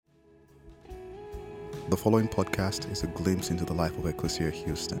The following podcast is a glimpse into the life of Ecclesia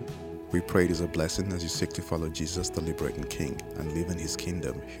Houston. We pray it is a blessing as you seek to follow Jesus, the liberating King, and live in His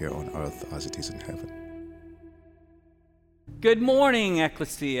kingdom here on earth as it is in heaven. Good morning,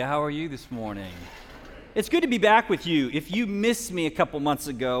 Ecclesia. How are you this morning? It's good to be back with you. If you missed me a couple months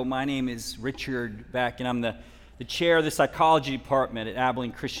ago, my name is Richard Beck, and I'm the chair of the psychology department at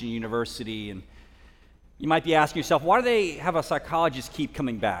Abilene Christian University. And you might be asking yourself, why do they have a psychologist keep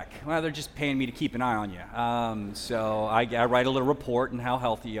coming back? Well, they're just paying me to keep an eye on you. So I write a little report on how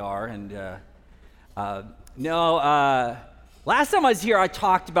healthy you are. And last time I was here, I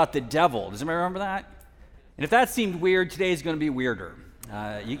talked about the devil. Does anybody remember that? And if that seemed weird, today is going to be weirder.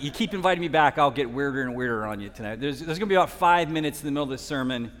 You keep inviting me back, I'll get weirder and weirder on you tonight. There's going to be about 5 minutes in the middle of this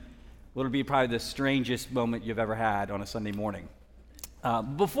sermon. It'll be probably the strangest moment you've ever had on a Sunday morning.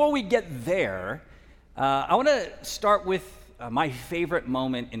 Before we get there, I want to start with my favorite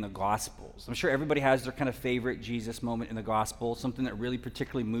moment in the Gospels. I'm sure everybody has their kind of favorite Jesus moment in the Gospel, something that really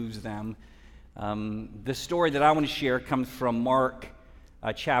particularly moves them. The story that I want to share comes from Mark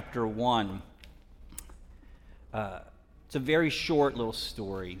chapter 1. It's a very short little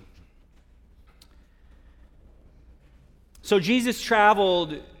story. So Jesus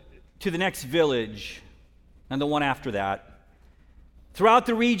traveled to the next village and the one after that, throughout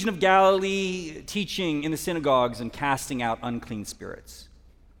the region of Galilee, teaching in the synagogues and casting out unclean spirits.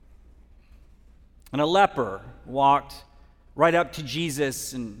 And a leper walked right up to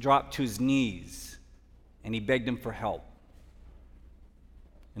Jesus and dropped to his knees, and he begged him for help.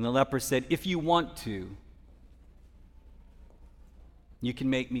 And the leper said, "If you want to, you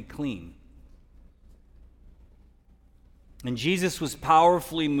can make me clean." And Jesus was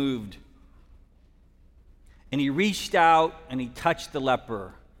powerfully moved. And he reached out and he touched the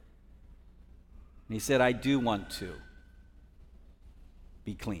leper. And he said, "I do want to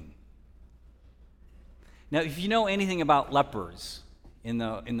be clean." Now, if you know anything about lepers in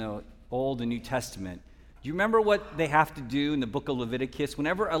the Old and New Testament, do you remember what they have to do in the book of Leviticus?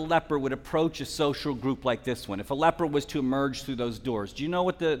 Whenever a leper would approach a social group like this one, if a leper was to emerge through those doors, do you know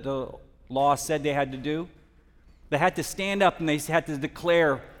what the law said they had to do? They had to stand up and they had to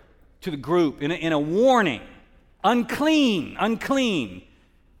declare to the group in a warning, "Unclean, unclean."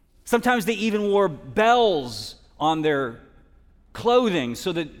 Sometimes they even wore bells on their clothing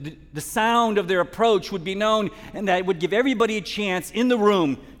so that the sound of their approach would be known, and that would give everybody a chance in the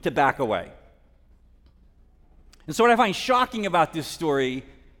room to back away. And so what I find shocking about this story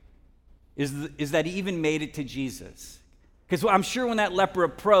is that he even made it to Jesus. Because I'm sure when that leper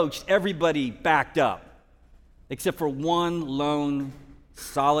approached, everybody backed up, except for one lone,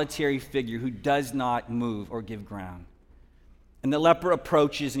 solitary figure who does not move or give ground. And the leper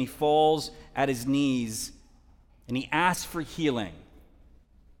approaches and he falls at his knees and he asks for healing.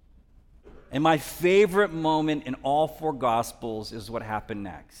 And my favorite moment in all four Gospels is what happened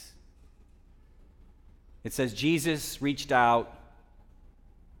next. It says Jesus reached out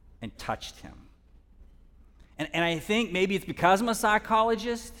and touched him. And I think maybe it's because I'm a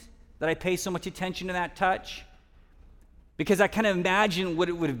psychologist that I pay so much attention to that touch. Because I kind of imagine what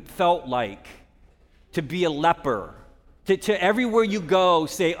it would have felt like to be a leper. To everywhere you go,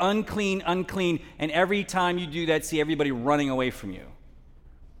 say unclean, unclean, and every time you do that, see everybody running away from you.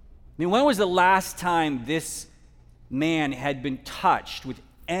 I mean, when was the last time this man had been touched with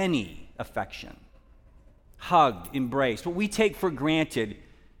any affection? Hugged, embraced, what we take for granted,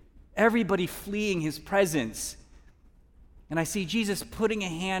 everybody fleeing his presence. And I see Jesus putting a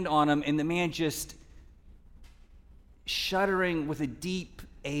hand on him, and the man just shuddering with a deep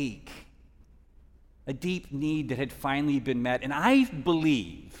ache, a deep need that had finally been met. And I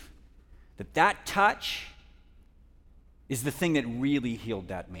believe that touch is the thing that really healed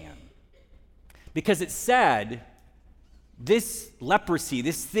that man. Because it said, this leprosy,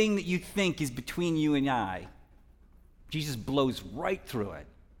 this thing that you think is between you and I, Jesus blows right through it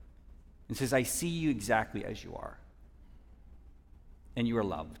and says, "I see you exactly as you are, and you are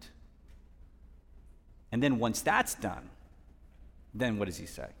loved." And then once that's done, then what does he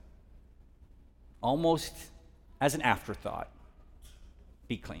say? Almost as an afterthought,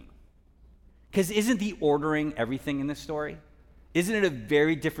 be clean. Because isn't the ordering everything in this story? Isn't it a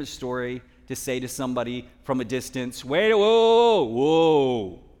very different story to say to somebody from a distance, "Wait,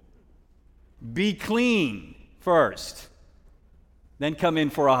 whoa, be clean first, then come in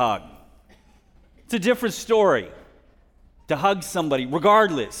for a hug"? It's a different story to hug somebody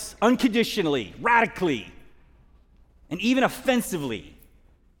regardless, unconditionally, radically, and even offensively,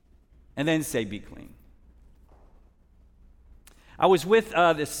 and then say, "Be clean." I was with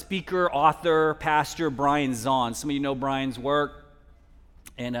the speaker, author, pastor, Brian Zahn. Some of you know Brian's work.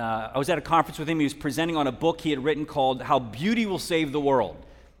 And I was at a conference with him. He was presenting on a book he had written called How Beauty Will Save the World.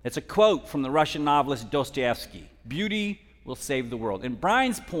 It's a quote from the Russian novelist Dostoevsky. Beauty will save the world. And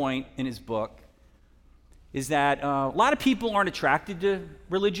Brian's point in his book is that a lot of people aren't attracted to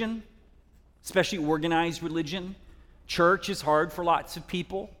religion, especially organized religion. Church is hard for lots of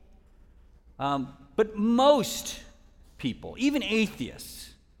people. But most people, even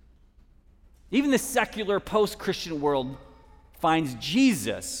atheists, even the secular post-Christian world, finds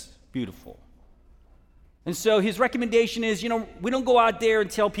Jesus beautiful. And so his recommendation is, we don't go out there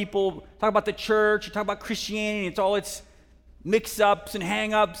and tell people, talk about the church, or talk about Christianity, it's all its mix-ups and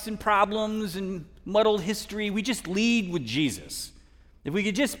hang-ups and problems and muddled history. We just lead with Jesus. If we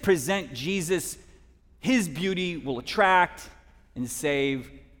could just present Jesus, his beauty will attract and save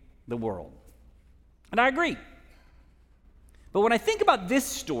the world. And I agree. But when I think about this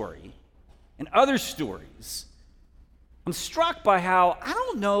story and other stories, I'm struck by how I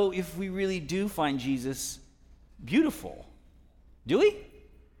don't know if we really do find Jesus beautiful. Do we?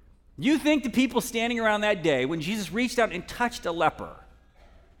 You think the people standing around that day when Jesus reached out and touched a leper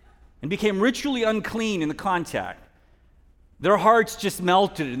and became ritually unclean in the contact, their hearts just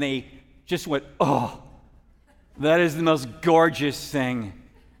melted and they just went, oh, that is the most gorgeous thing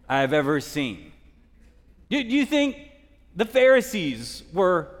I've ever seen. Do you think the Pharisees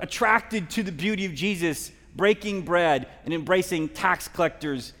were attracted to the beauty of Jesus breaking bread and embracing tax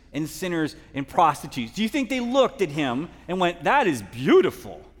collectors and sinners and prostitutes? Do you think they looked at him and went, that is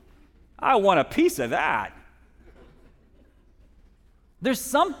beautiful. I want a piece of that. There's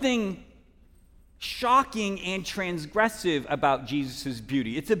something shocking and transgressive about Jesus'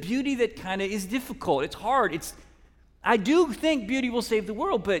 beauty. It's a beauty that kind of is difficult. It's hard. I do think beauty will save the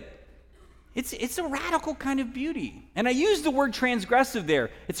world, but it's a radical kind of beauty. And I use the word transgressive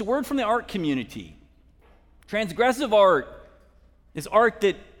there. It's a word from the art community. Transgressive art is art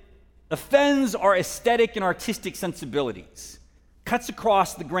that offends our aesthetic and artistic sensibilities, cuts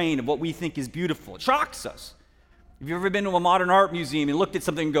across the grain of what we think is beautiful. It shocks us. Have you ever been to a modern art museum and looked at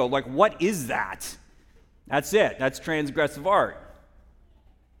something and go, like, what is that? That's it. That's transgressive art.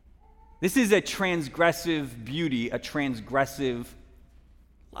 This is a transgressive beauty, a transgressive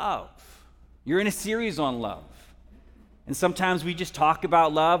love. You're in a series on love. And sometimes we just talk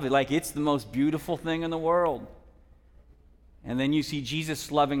about love like it's the most beautiful thing in the world. And then you see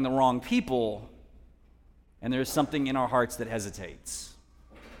Jesus loving the wrong people, and there's something in our hearts that hesitates.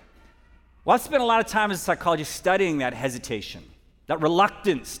 Well, I've spent a lot of time as a psychologist studying that hesitation, that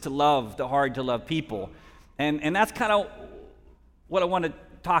reluctance to love the hard-to-love people. And that's kind of what I want to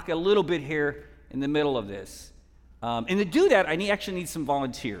talk a little bit here in the middle of this. And to do that, I actually need some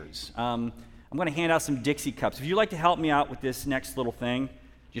volunteers. I'm going to hand out some Dixie cups. If you'd like to help me out with this next little thing,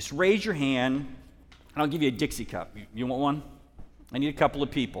 just raise your hand, and I'll give you a Dixie cup. You want one? I need a couple of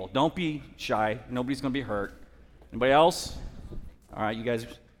people. Don't be shy. Nobody's going to be hurt. Anybody else? All right, you guys,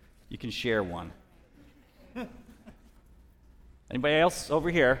 you can share one. Anybody else over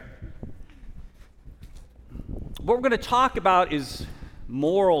here? What we're going to talk about is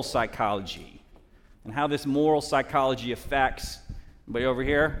moral psychology and how this moral psychology affects. Anybody over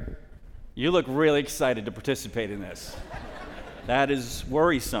here? You look really excited to participate in this. That is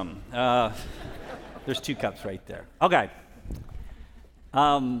worrisome. There's 2 cups right there. Okay.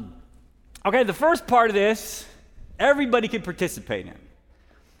 Okay, the first part of this, everybody can participate in.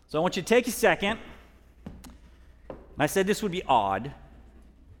 So I want you to take a second. I said this would be odd.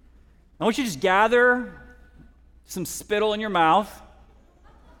 I want you to just gather some spittle in your mouth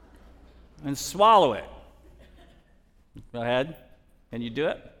and swallow it. Go ahead. Can you do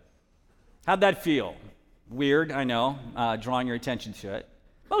it? How'd that feel? Weird, I know, drawing your attention to it.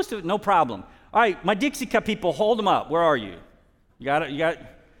 Most of it, no problem. All right, my Dixie Cup people, hold them up. Where are you? You got it? You got it?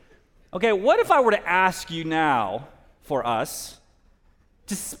 Okay, what if I were to ask you now, for us,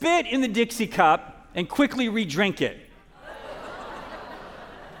 to spit in the Dixie Cup and quickly re-drink it?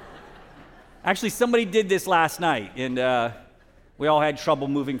 Actually, somebody did this last night, and we all had trouble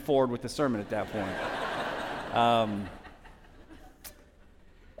moving forward with the sermon at that point.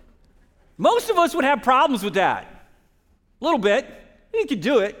 Most of us would have problems with that. A little bit. You could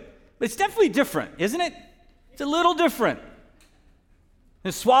do it, but it's definitely different, isn't it? It's a little different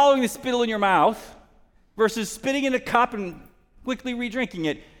than swallowing the spittle in your mouth versus spitting in a cup and quickly re-drinking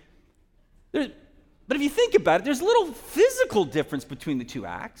it. But if you think about it, there's a little physical difference between the 2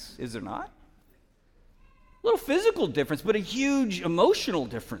 acts, is there not? A little physical difference, but a huge emotional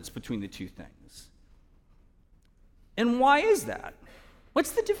difference between the 2 things. And why is that?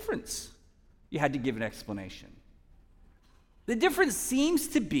 What's the difference? You had to give an explanation. The difference seems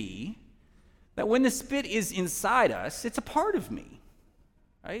to be that when the spit is inside us, it's a part of me.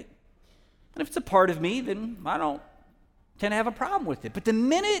 right? And if it's a part of me, then I don't tend to have a problem with it. But the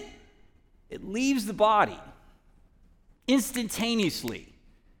minute it leaves the body, instantaneously,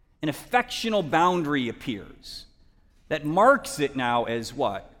 an affectional boundary appears that marks it now as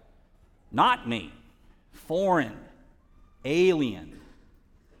what? Not me, foreign, alien,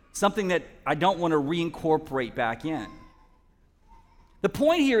 something that I don't want to reincorporate back in. The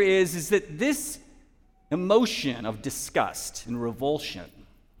point here is that this emotion of disgust and revulsion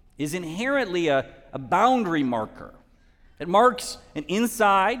is inherently a boundary marker. It marks an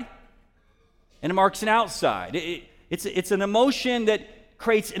inside and it marks an outside. It's an emotion that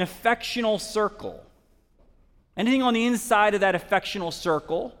creates an affectional circle. Anything on the inside of that affectional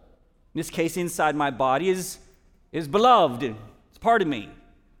circle, in this case inside my body, is beloved. It's part of me.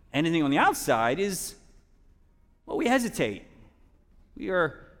 Anything on the outside is, well, we hesitate. We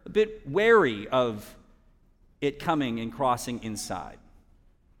are a bit wary of it coming and crossing inside.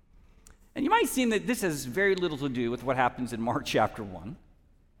 And you might seem that this has very little to do with what happens in Mark chapter 1,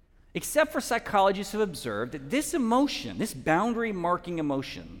 except for psychologists have observed that this emotion, this boundary marking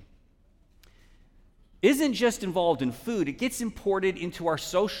emotion, isn't just involved in food, it gets imported into our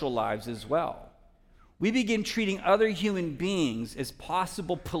social lives as well. We begin treating other human beings as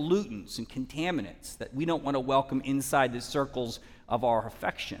possible pollutants and contaminants that we don't want to welcome inside the circles of our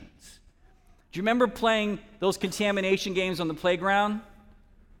affections. Do you remember playing those contamination games on the playground?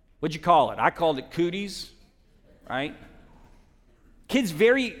 What'd you call it? I called it cooties, right? Kids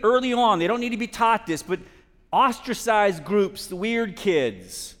very early on, they don't need to be taught this, but ostracized groups, the weird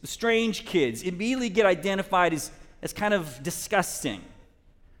kids, the strange kids, immediately get identified as kind of disgusting.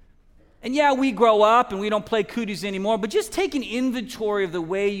 And yeah, we grow up and we don't play cooties anymore, but just take an inventory of the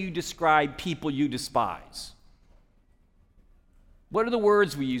way you describe people you despise. What are the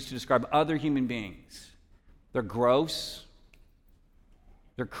words we use to describe other human beings? They're gross.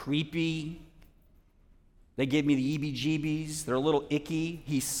 They're creepy. They give me the heebie-jeebies. They're a little icky.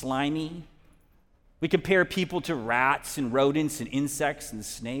 He's slimy. We compare people to rats and rodents and insects and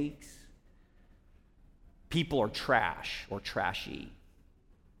snakes. People are trash or trashy.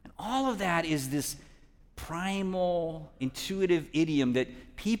 And all of that is this primal, intuitive idiom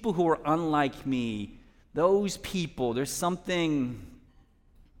that people who are unlike me, those people, there's something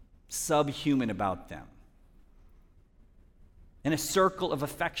subhuman about them. And a circle of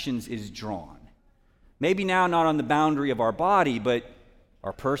affections is drawn. Maybe now not on the boundary of our body, but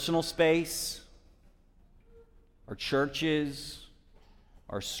our personal space, our churches,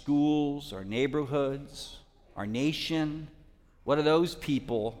 our schools, our neighborhoods, our nation. What are those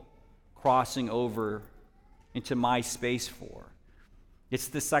people crossing over into my space for? It's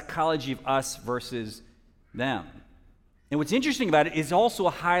the psychology of us versus them. And what's interesting about it is also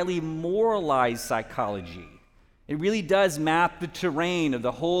a highly moralized psychology. It really does map the terrain of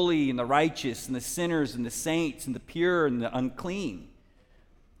the holy and the righteous and the sinners and the saints and the pure and the unclean.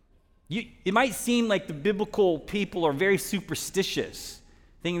 It might seem like the biblical people are very superstitious,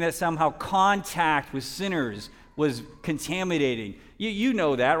 thinking that somehow contact with sinners was contaminating. You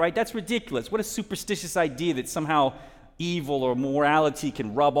know that, right? That's ridiculous. What a superstitious idea that somehow evil or morality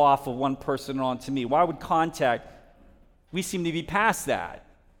can rub off of one person onto me. Why would contact? We seem to be past that.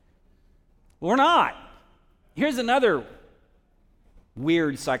 We're not. Here's another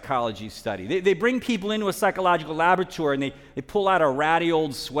weird psychology study. They bring people into a psychological laboratory and they pull out a ratty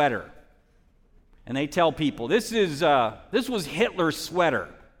old sweater. And they tell people, this was Hitler's sweater.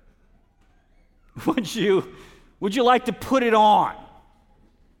 Would you like to put it on?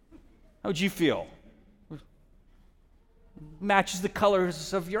 How would you feel? Matches the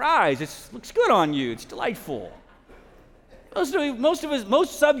colors of your eyes. It looks good on you. It's delightful.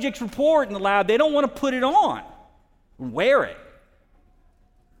 Most subjects report in the lab they don't want to put it on, wear it.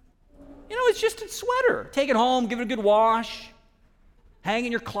 It's just a sweater. Take it home, give it a good wash, hang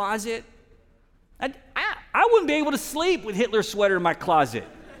in your closet. I wouldn't be able to sleep with Hitler's sweater in my closet.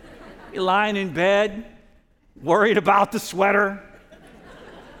 Be lying in bed, worried about the sweater,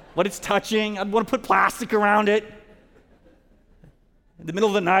 what it's touching. I'd want to put plastic around it. In the middle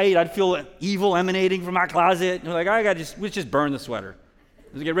of the night, I'd feel evil emanating from my closet. And like, let's just burn the sweater.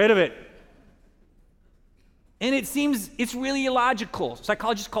 Let's get rid of it. And it seems it's really illogical.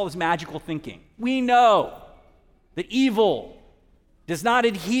 Psychologists call this magical thinking. We know that evil does not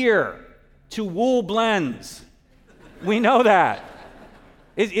adhere to wool blends. We know that.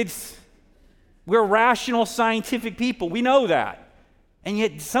 We're rational, scientific people. We know that. And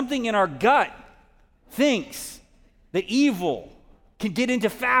yet something in our gut thinks that evil can get into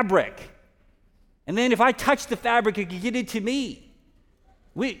fabric. And then if I touch the fabric, it can get into me.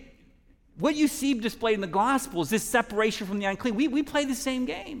 What you see displayed in the gospel is this separation from the unclean. We play the same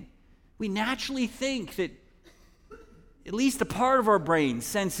game. We naturally think that at least a part of our brain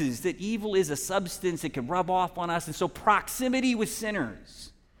senses that evil is a substance that can rub off on us. And so proximity with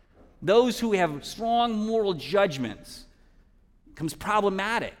sinners, those who have strong moral judgments, becomes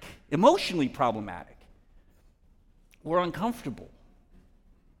problematic, emotionally problematic. We're uncomfortable.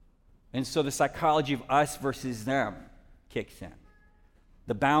 And so the psychology of us versus them kicks in.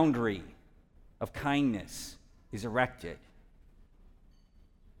 The boundary of kindness is erected.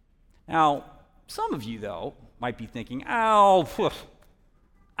 Now, some of you, though, might be thinking, I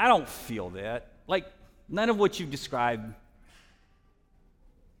don't feel that. Like, none of what you've described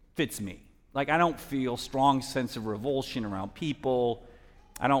fits me. Like, I don't feel strong sense of revulsion around people.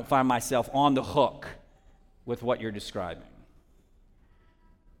 I don't find myself on the hook with what you're describing.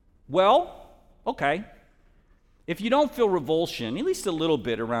 Well, okay. If you don't feel revulsion, at least a little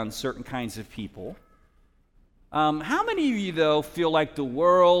bit around certain kinds of people, how many of you, though, feel like the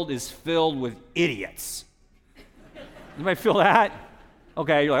world is filled with idiots? You might feel that?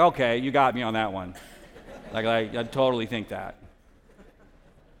 Okay, you're like, okay, you got me on that one. Like, I totally think that.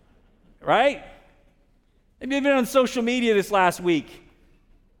 Right? Maybe you've been on social media this last week,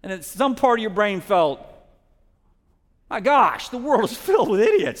 and some part of your brain felt, my gosh, the world is filled with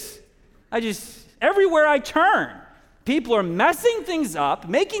idiots. Everywhere I turn, people are messing things up,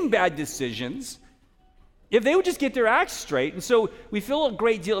 making bad decisions, if they would just get their acts straight. And so we feel a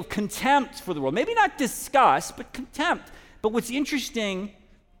great deal of contempt for the world. Maybe not disgust, but contempt. But what's interesting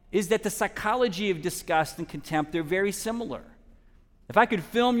is that the psychology of disgust and contempt, they're very similar. If I could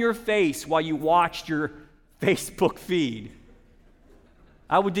film your face while you watched your Facebook feed,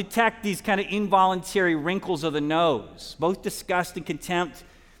 I would detect these kind of involuntary wrinkles of the nose. Both disgust and contempt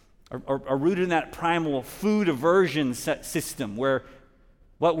are rooted in that primal food aversion system where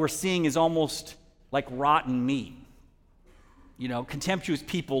what we're seeing is almost like rotten meat. You know, contemptuous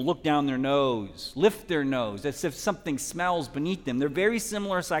people look down their nose, lift their nose as if something smells beneath them. They're very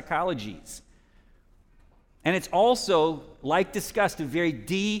similar psychologies. And it's also, like disgust, a very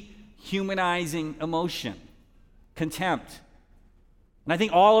dehumanizing emotion, contempt. And I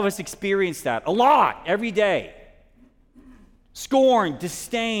think all of us experience that a lot, every day. Scorn,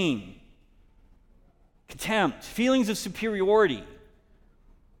 disdain, contempt, feelings of superiority.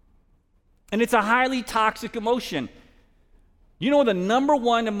 And it's a highly toxic emotion. You know what the number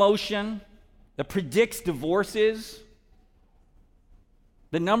one emotion that predicts divorce is?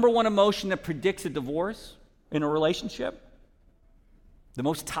 The number one emotion that predicts a divorce in a relationship? The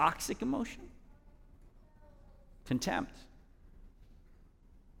most toxic emotion? Contempt.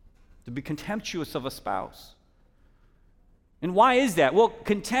 To be contemptuous of a spouse. And why is that? Well,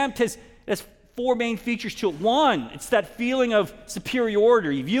 contempt has four main features to it. One, it's that feeling of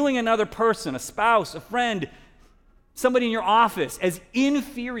superiority, viewing another person, a spouse, a friend, somebody in your office as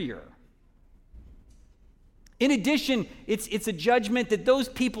inferior. In addition, it's a judgment that those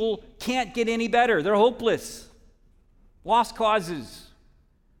people can't get any better. They're hopeless. Lost causes.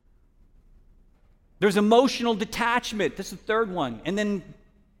 There's emotional detachment. That's the third one. And then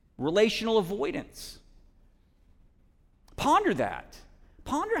relational avoidance. Ponder that.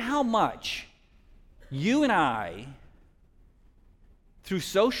 Ponder how much you and I, through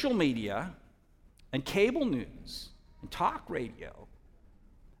social media and cable news and talk radio,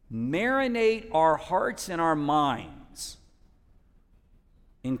 marinate our hearts and our minds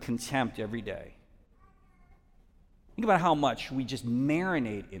in contempt every day. Think about how much we just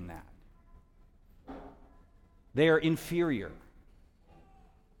marinate in that. They are inferior.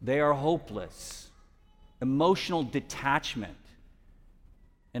 They are hopeless. Emotional detachment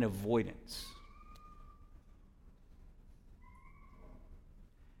and avoidance.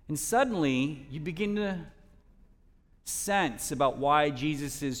 And suddenly, you begin to sense about why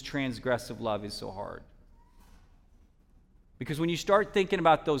Jesus' transgressive love is so hard. Because when you start thinking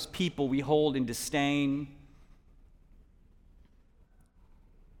about those people we hold in disdain,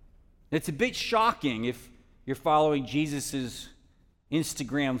 it's a bit shocking if you're following Jesus'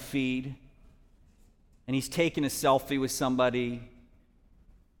 Instagram feed and he's taking a selfie with somebody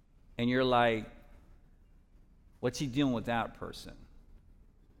and you're like, what's he doing with that person?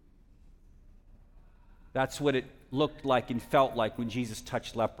 That's what it looked like and felt like when Jesus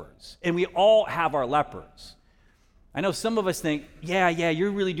touched lepers. And we all have our lepers. I know some of us think, yeah,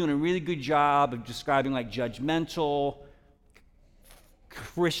 you're really doing a really good job of describing like judgmental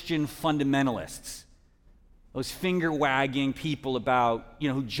Christian fundamentalists. Those finger-wagging people about,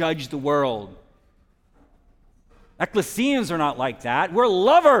 who judge the world. Ecclesians are not like that. We're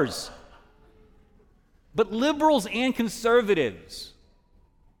lovers. But liberals and conservatives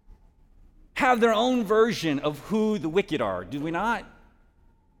have their own version of who the wicked are, do we not?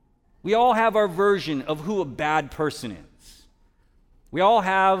 We all have our version of who a bad person is. We all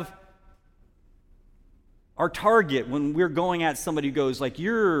have our target when we're going at somebody who goes like,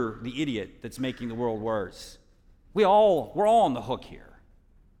 you're the idiot that's making the world worse. We're all on the hook here.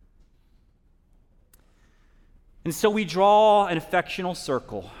 And so we draw an affectional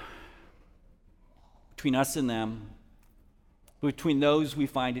circle between us and them, between those we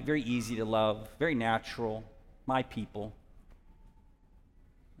find it very easy to love, very natural, my people,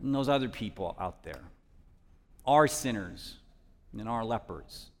 and those other people out there, our sinners and our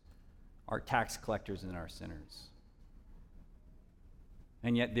lepers, our tax collectors and our sinners.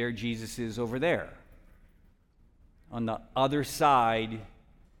 And yet there Jesus is over there, on the other side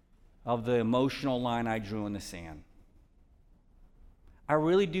of the emotional line I drew in the sand. I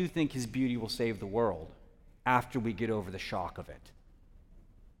really do think his beauty will save the world after we get over the shock of it.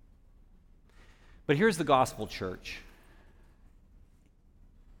 But here's the gospel, church.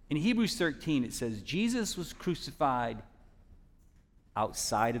 In Hebrews 13, it says, Jesus was crucified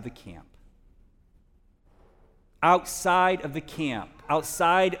outside of the camp. Outside of the camp,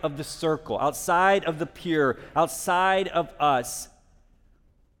 outside of the circle, outside of the pure, outside of us.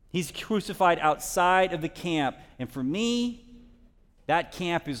 He's crucified outside of the camp. And for me, that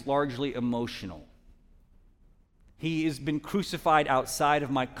camp is largely emotional. He has been crucified outside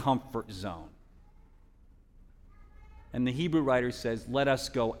of my comfort zone. And the Hebrew writer says, let us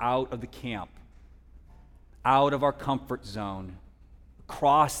go out of the camp, out of our comfort zone,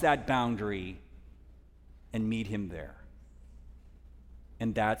 cross that boundary, and meet him there.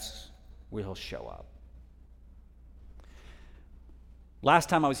 And that's where he'll show up. Last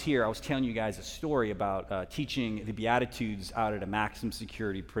time I was here, I was telling you guys a story about teaching the Beatitudes out at a maximum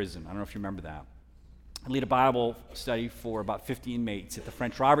security prison. I don't know if you remember that. I lead a Bible study for about 50 inmates at the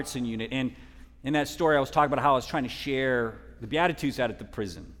French Robertson unit, and in that story I was talking about how I was trying to share the Beatitudes out at the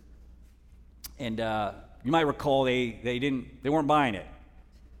prison. And you might recall they weren't buying it.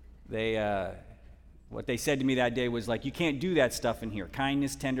 What they said to me that day was like, you can't do that stuff in here.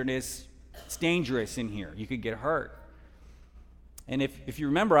 Kindness, tenderness, it's dangerous in here. You could get hurt. And if you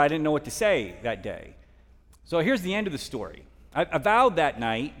remember, I didn't know what to say that day. So here's the end of the story. I vowed that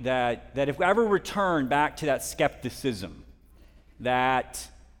night that if I ever returned back to that skepticism, that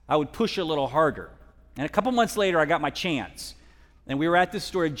I would push a little harder. And a couple months later, I got my chance. And we were at this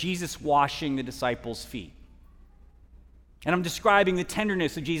story of Jesus washing the disciples' feet. And I'm describing the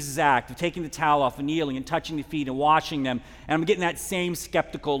tenderness of Jesus' act of taking the towel off and kneeling and touching the feet and washing them. And I'm getting that same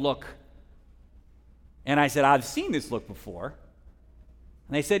skeptical look. And I said, I've seen this look before.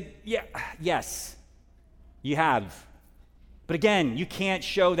 And they said, yes, you have. But again, you can't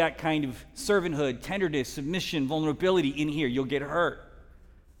show that kind of servanthood, tenderness, submission, vulnerability in here. You'll get hurt.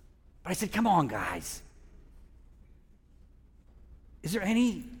 But I said, come on, guys. Is there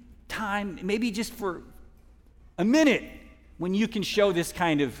any time, maybe just for a minute, when you can show this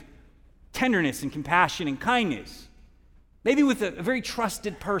kind of tenderness and compassion and kindness? Maybe with a very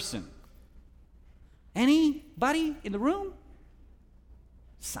trusted person. Anybody in the room?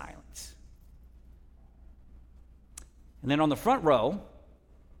 Silence. And then on the front row,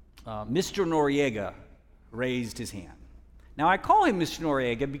 Mr. Noriega raised his hand. Now, I call him Mr.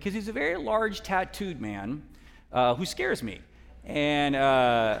 Noriega because he's a very large, tattooed man who scares me. And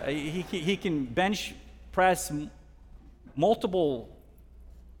he can bench press multiple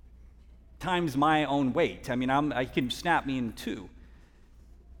times my own weight. I mean, I can snap me in two.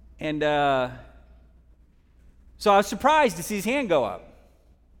 And so I was surprised to see his hand go up.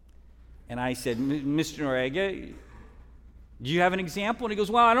 And I said, Mr. Noriega, do you have an example? And he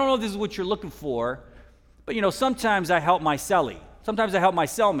goes, well, I don't know if this is what you're looking for, but, sometimes I help my cellie. Sometimes I help my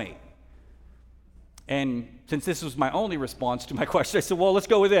cellmate. And since this was my only response to my question, I said, well, let's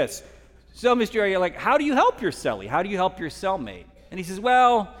go with this. So, Mr. Noriega, how do you help your cellie? How do you help your cellmate? And he says,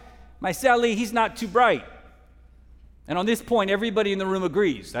 well, my cellie, he's not too bright. And on this point, everybody in the room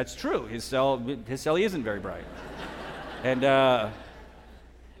agrees. That's true. His cellie isn't very bright.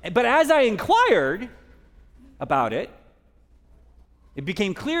 But as I inquired about it, it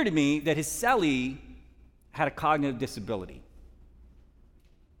became clear to me that his cellie had a cognitive disability.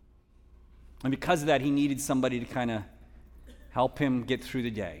 And because of that, he needed somebody to kind of help him get through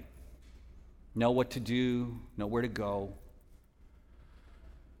the day, know what to do, know where to go.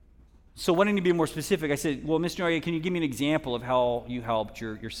 So wanting to be more specific, I said, well, Mr. Noriega, can you give me an example of how you helped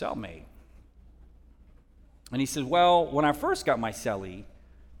your cellmate? And he said, well, when I first got my cellie,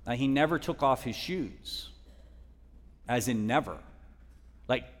 he never took off his shoes, as in never.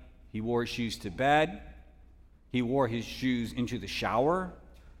 Like, he wore his shoes to bed, he wore his shoes into the shower,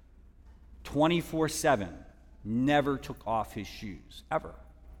 24/7, never took off his shoes, ever.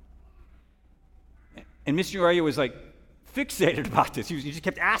 And Mr. Noriega was like fixated about this. He just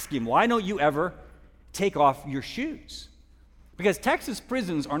kept asking him, why don't you ever take off your shoes? Because Texas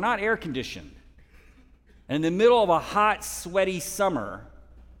prisons are not air conditioned. And in the middle of a hot, sweaty summer,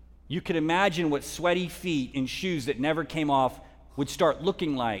 you could imagine what sweaty feet in shoes that never came off would start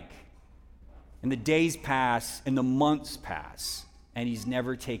looking like. And the days pass and the months pass, and he's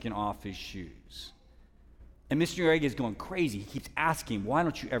never taken off his shoes. And Mr. Noriega is going crazy. He keeps asking, why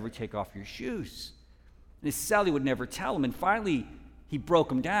don't you ever take off your shoes? And his cellie would never tell him. And finally, he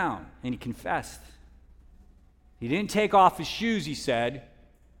broke him down, and he confessed. He didn't take off his shoes, he said,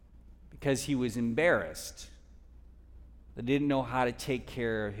 because he was embarrassed. He didn't know how to take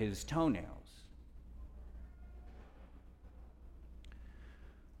care of his toenails.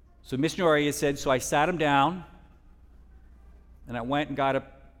 So Mr. Noriega said, so I sat him down, and I went and got a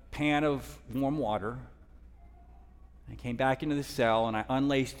pan of warm water. I came back into the cell, and I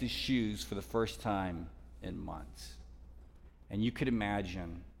unlaced his shoes for the first time in months. And you could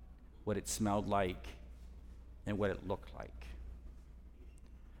imagine what it smelled like and what it looked like.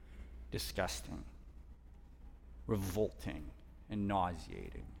 Disgusting, revolting, and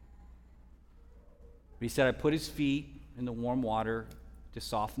nauseating. But he said, I put his feet in the warm water to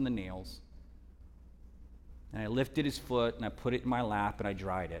soften the nails, and I lifted his foot, and I put it in my lap, and I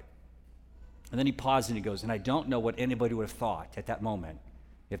dried it. And then he paused, and he goes, and I don't know what anybody would have thought at that moment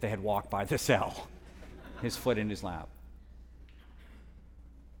if they had walked by the cell, his foot in his lap.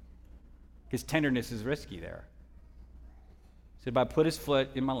 Because tenderness is risky there. He said, but I put his foot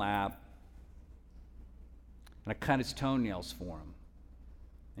in my lap, and I cut his toenails for him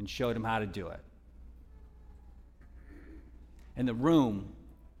and showed him how to do it. And the room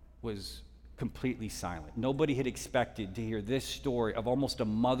was completely silent. Nobody had expected to hear this story of almost a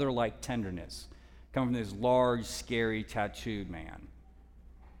mother-like tenderness coming from this large, scary, tattooed man.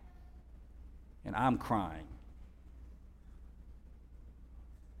 And I'm crying.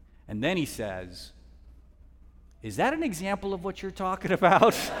 And then he says, is that an example of what you're talking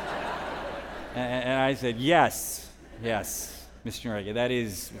about? And I said, yes, Mr. Noriega, that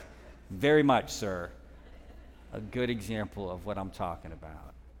is very much, sir, a good example of what I'm talking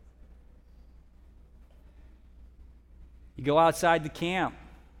about. You go outside the camp,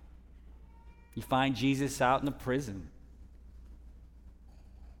 you find Jesus out in the prison.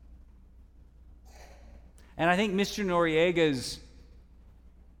 And I think Mr. Noriega's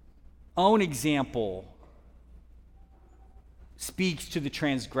own example speaks to the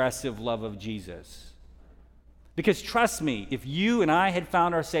transgressive love of Jesus. Because trust me, if you and I had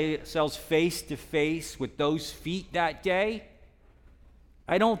found ourselves face to face with those feet that day,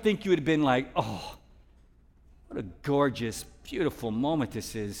 I don't think you would have been like, oh, what a gorgeous, beautiful moment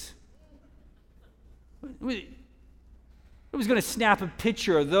this is. I was going to snap a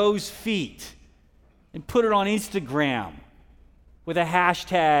picture of those feet and put it on Instagram with a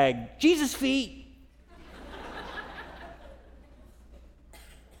hashtag, Jesus feet.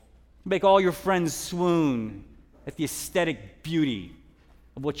 Make all your friends swoon at the aesthetic beauty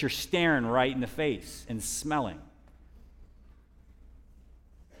of what you're staring right in the face and smelling.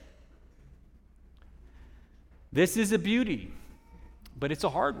 This is a beauty, but it's a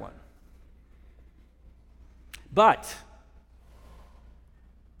hard one. But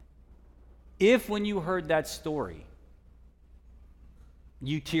if when you heard that story,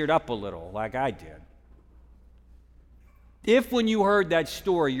 you teared up a little like I did, if when you heard that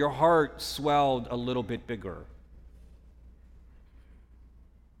story, your heart swelled a little bit bigger,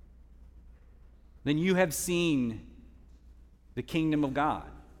 then you have seen the kingdom of God.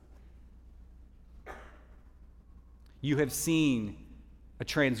 You have seen a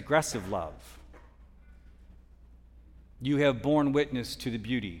transgressive love. You have borne witness to the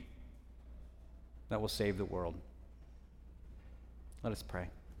beauty that will save the world. Let us pray.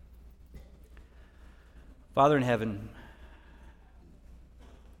 Father in heaven,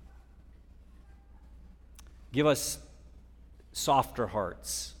 give us softer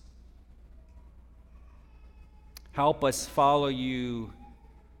hearts. Help us follow you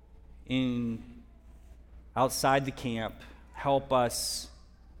outside the camp. Help us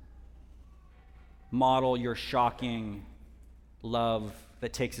model your shocking love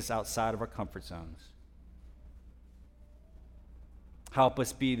that takes us outside of our comfort zones. Help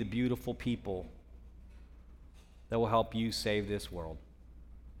us be the beautiful people that will help you save this world.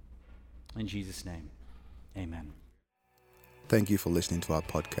 In Jesus' name, amen. Thank you for listening to our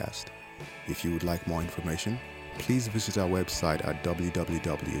podcast. If you would like more information, please visit our website at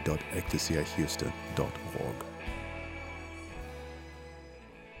www.ecclesiahouston.org.